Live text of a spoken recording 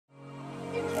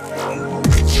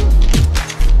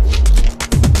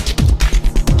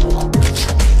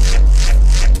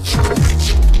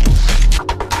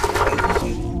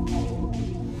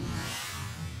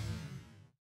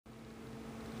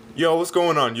Yo, what's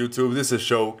going on YouTube? This is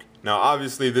Shok. Now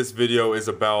obviously this video is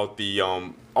about the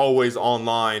always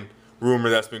online rumor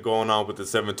that's been going on with the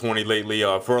 720 lately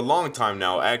for a long time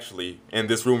now actually, and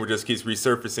this rumor just keeps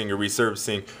resurfacing and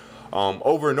resurfacing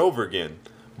over and over again.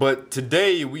 But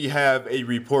today we have a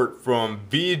report from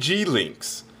VG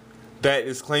Links that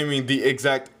is claiming the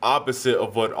exact opposite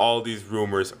of what all these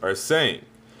rumors are saying.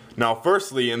 Now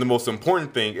firstly, and the most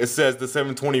important thing, it says the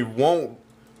 720 won't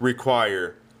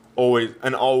require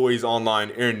an always online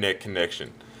internet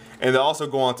connection, and they also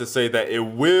go on to say that it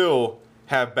will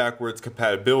have backwards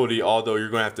compatibility, although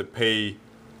you're going to have to pay.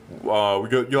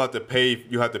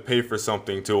 You have to pay for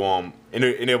something to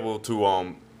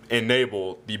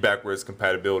enable the backwards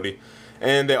compatibility.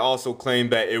 And they also claim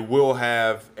that it will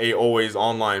have a always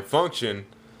online function,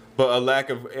 but a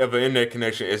lack of an internet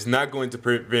connection is not going to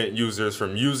prevent users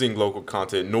from using local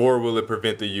content, nor will it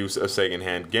prevent the use of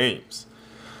secondhand games.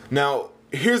 Now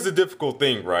here's the difficult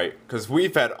thing, right? Because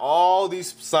we've had all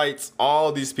these sites,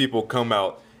 all these people come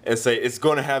out and say it's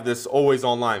going to have this always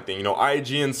online thing. You know,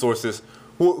 IGN sources,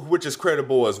 which is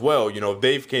credible as well, you know,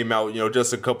 they've came out, you know,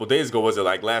 just a couple days ago, was it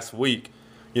like last week,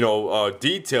 you know,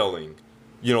 detailing,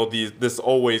 you know, this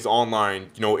always online,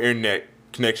 you know, internet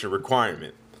connection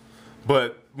requirement.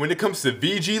 But when it comes to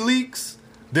VG Leaks,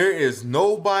 there is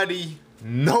nobody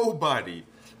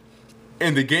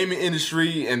in the gaming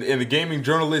industry and in the gaming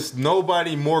journalists,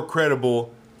 nobody more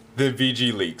credible than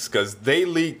VG Leaks, because they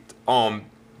leaked you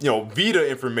know, Vita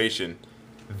information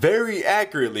very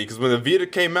accurately. Because when the Vita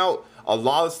came out, a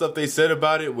lot of stuff they said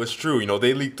about it was true. You know,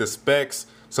 they leaked the specs,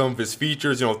 some of its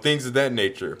features, you know, things of that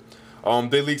nature.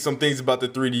 They leaked some things about the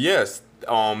 3DS.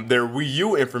 Their Wii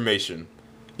U information,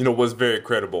 you know, was very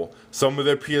credible. Some of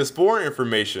their PS4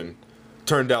 information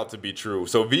turned out to be true.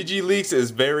 So VG Leaks is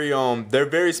very they're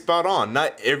very spot on.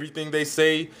 Not everything they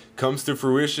say comes to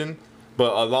fruition,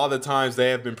 but a lot of the times they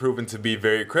have been proven to be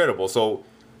very credible. So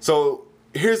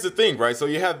here's the thing, right? So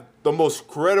you have the most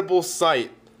credible site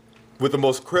with the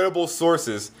most credible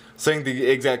sources saying the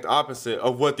exact opposite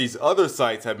of what these other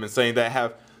sites have been saying that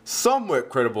have somewhat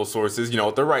credible sources. You know,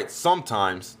 they're right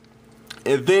sometimes.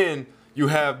 And then you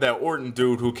have that Orton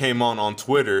dude who came on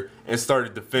Twitter and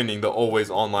started defending the always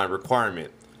online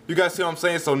requirement. You guys see what I'm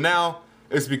saying? So now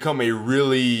it's become a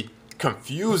really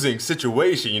confusing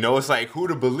situation. You know, it's like who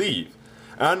to believe.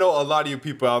 And I know a lot of you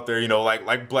people out there, you know,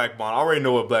 like Black Bond. I already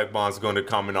know what Black Bond's going to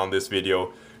comment on this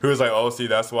video. He was like, oh, see,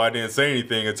 that's why I didn't say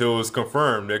anything until it was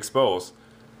confirmed, exposed.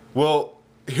 Well,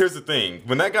 here's the thing.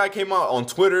 When that guy came out on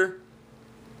Twitter,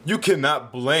 you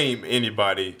cannot blame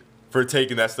anybody for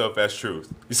taking that stuff as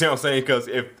truth. You see what I'm saying? Because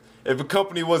if a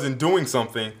company wasn't doing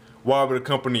something, why would a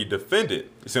company defend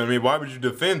it? You see what I mean? Why would you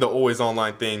defend the always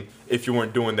online thing if you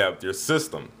weren't doing that with your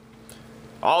system?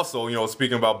 Also, you know,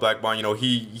 speaking about Black Bond, you know,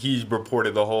 he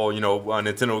reported the whole, you know,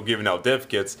 Nintendo giving out dev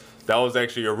kits. That was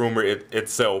actually a rumor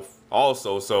itself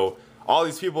also. So all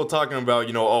these people talking about,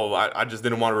 you know, oh, I just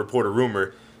didn't want to report a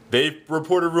rumor. They've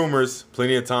reported rumors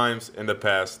plenty of times in the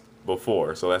past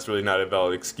before. So that's really not a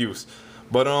valid excuse.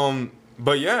 But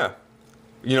yeah,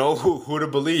 you know, who to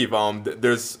believe?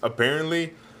 There's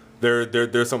apparently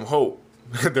there's some hope.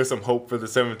 There's some hope for the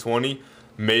 720.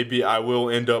 Maybe I will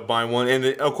end up buying one, and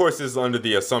of course this is under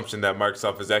the assumption that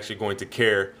Microsoft is actually going to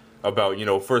care about, you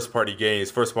know, first-party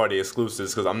games, first-party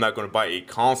exclusives, because I'm not going to buy a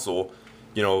console,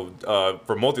 you know,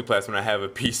 for multi-platform when I have a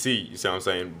PC. You see what I'm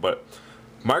saying? But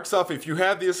Microsoft, if you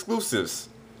have the exclusives,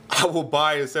 I will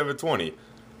buy a 720.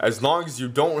 As long as you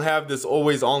don't have this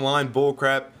always online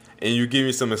bullcrap and you give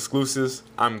me some exclusives,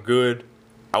 I'm good.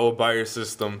 I will buy your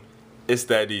system. It's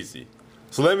that easy.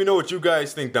 So let me know what you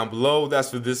guys think down below.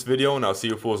 That's for this video, and I'll see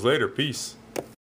you fools later. Peace.